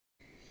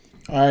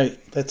All right,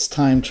 let's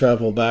time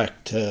travel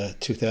back to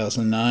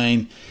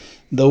 2009.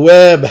 The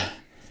web,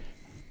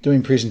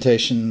 doing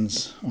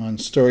presentations on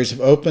stories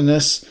of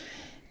openness,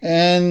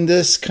 and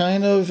this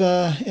kind of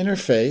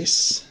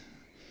interface,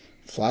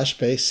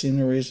 Flash-based,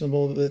 seemed a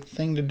reasonable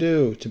thing to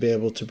do, to be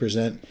able to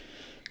present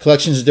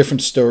collections of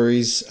different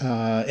stories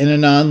in a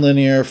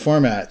non-linear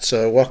format.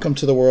 So welcome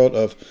to the world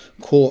of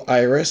Cool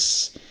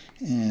Iris.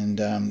 And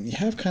you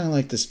have kind of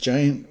like this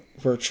giant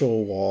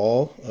virtual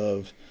wall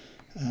of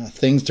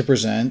things to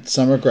present.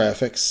 Some are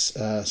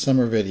graphics, some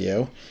are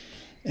video.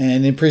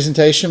 And in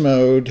presentation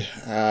mode,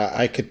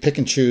 I could pick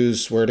and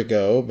choose where to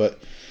go,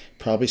 but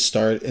probably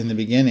start in the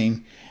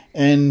beginning.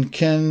 And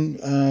can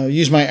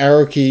use my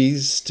arrow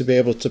keys to be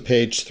able to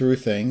page through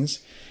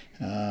things.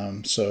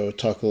 So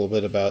talk a little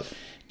bit about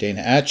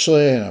Dana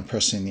Atchley, and I'm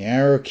pressing the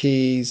arrow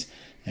keys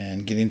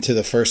and getting to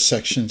the first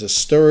sections of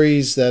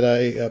stories that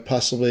I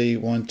possibly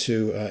want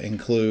to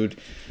include.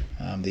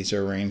 These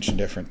are arranged in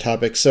different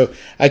topics. So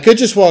I could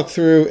just walk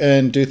through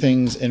and do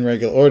things in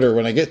regular order.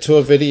 When I get to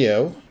a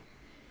video,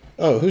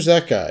 oh, who's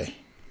that guy?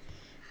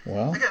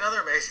 Well, I got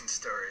another amazing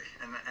story,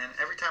 and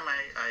every time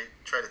I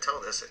try to tell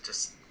this, it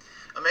just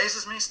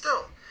amazes me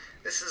still.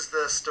 This is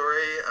the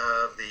story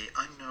of the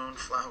unknown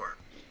flower.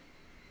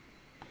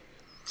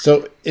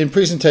 So in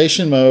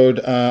presentation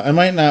mode, I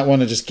might not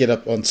want to just get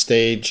up on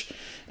stage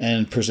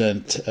and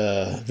present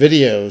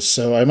videos.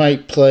 So I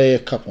might play a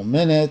couple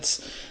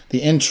minutes, the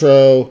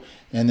intro,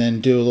 and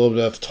then do a little bit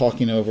of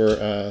talking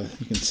over.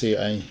 You can see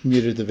I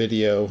muted the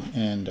video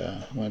and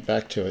went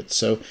back to it.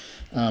 So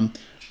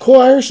Cool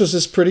Iris was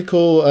this pretty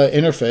cool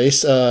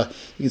interface.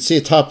 You can see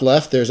at top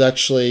left, there's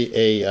actually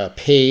a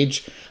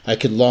page. I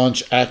could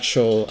launch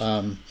actual,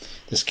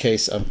 this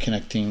case I'm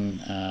connecting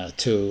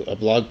to a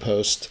blog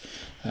post.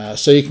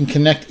 So you can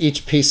connect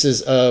each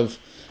pieces of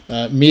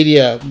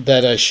media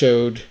that I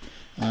showed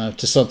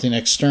to something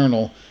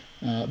external.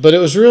 But it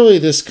was really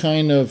this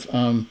kind of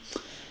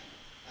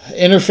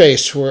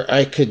interface where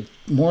I could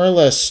more or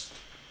less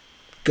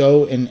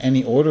go in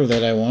any order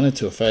that I wanted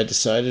to. If I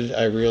decided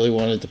I really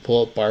wanted to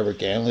pull up Barbara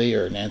Ganley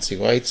or Nancy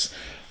White's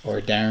or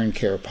Darren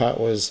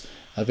Karapatwa's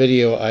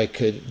video, I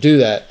could do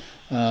that.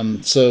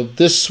 So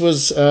this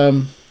was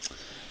a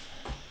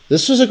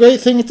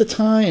great thing at the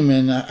time,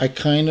 and I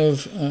kind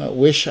of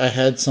wish I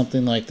had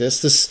something like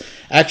this. This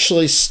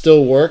actually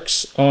still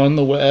works on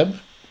the web.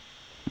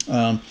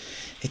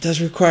 It does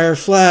require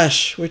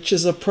Flash, which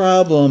is a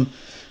problem.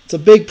 It's a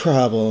big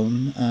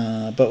problem,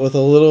 but with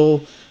a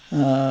little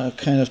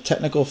kind of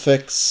technical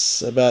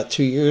fix about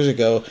 2 years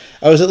ago,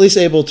 I was at least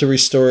able to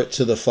restore it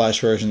to the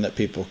Flash version that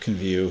people can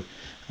view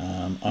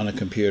on a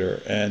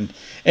computer. And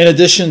in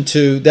addition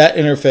to that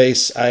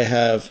interface, I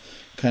have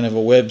kind of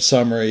a web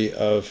summary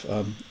of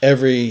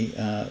every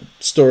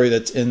story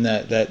that's in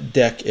that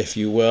deck, if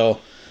you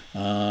will.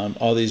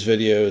 All these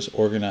videos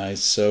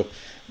organized. So,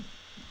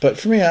 but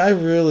for me, I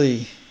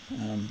really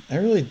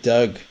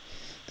dug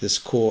this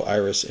Cool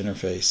Iris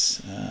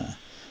interface.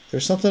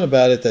 There's something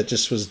about it that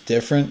just was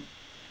different,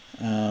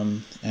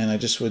 and I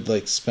just would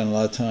like spend a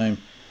lot of time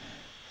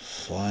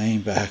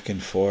flying back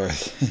and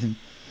forth and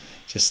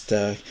just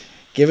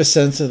give a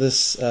sense of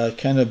this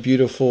kind of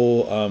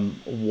beautiful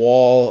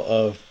wall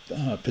of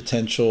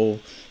potential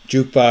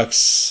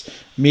jukebox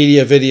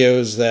media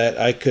videos that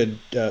I could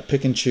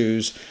pick and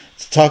choose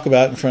to talk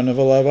about in front of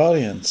a live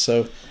audience.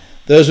 So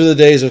those were the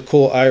days of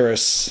Cool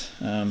Iris,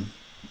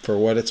 for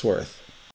what it's worth.